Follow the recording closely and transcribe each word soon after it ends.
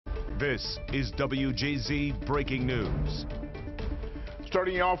This is WJZ Breaking News.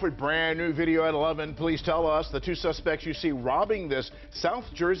 Starting you off with brand new video at 11. Police tell us the two suspects you see robbing this South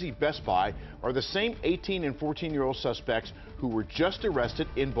Jersey Best Buy are the same 18 and 14-year-old suspects who were just arrested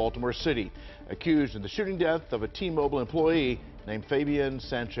in Baltimore City, accused of the shooting death of a T-Mobile employee named Fabian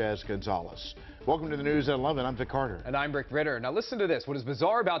Sanchez Gonzalez. Welcome to the news at 11. I'm Vic Carter. And I'm Rick Ritter. Now listen to this. What is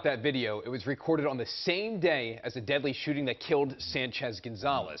bizarre about that video, it was recorded on the same day as the deadly shooting that killed Sanchez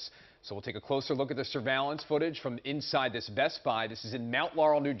Gonzalez. So we'll take a closer look at the surveillance footage from inside this Best Buy. This is in Mount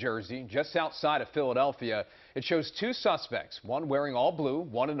Laurel, New Jersey, just outside of Philadelphia. It shows two suspects, one wearing all blue,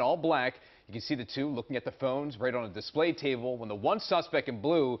 one in all black. You can see the two looking at the phones right on a display table. When the one suspect in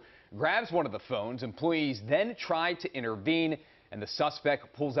blue grabs one of the phones, employees then try to intervene, and the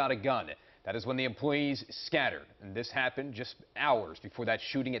suspect pulls out a gun. That is when the employees scattered, and this happened just hours before that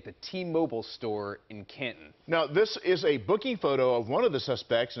shooting at the T-Mobile store in Canton. Now, this is a booking photo of one of the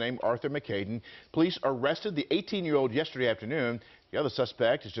suspects named Arthur McCaden. Police arrested the 18-year-old yesterday afternoon. The other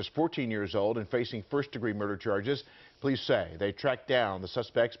suspect is just 14 years old and facing first-degree murder charges. Police say they tracked down the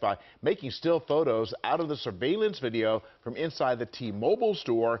suspects by making still photos out of the surveillance video from inside the T-Mobile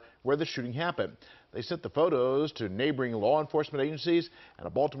store where the shooting happened. They sent the photos to neighboring law enforcement agencies, and a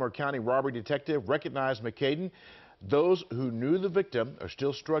Baltimore County robbery detective recognized McCaden. Those who knew the victim are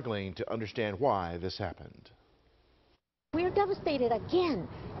still struggling to understand why this happened. We're devastated again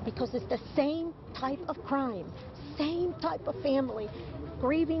because it's the same type of crime, same type of family,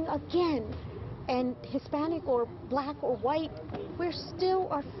 grieving again. And Hispanic or black or white, we're still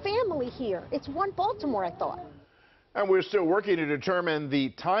our family here. It's one Baltimore, I thought. And we're still working to determine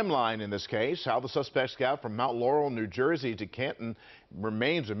the timeline in this case. How the suspects got from Mount Laurel, New Jersey to Canton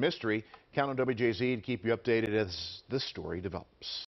remains a mystery. Count on WJZ to keep you updated as this story develops.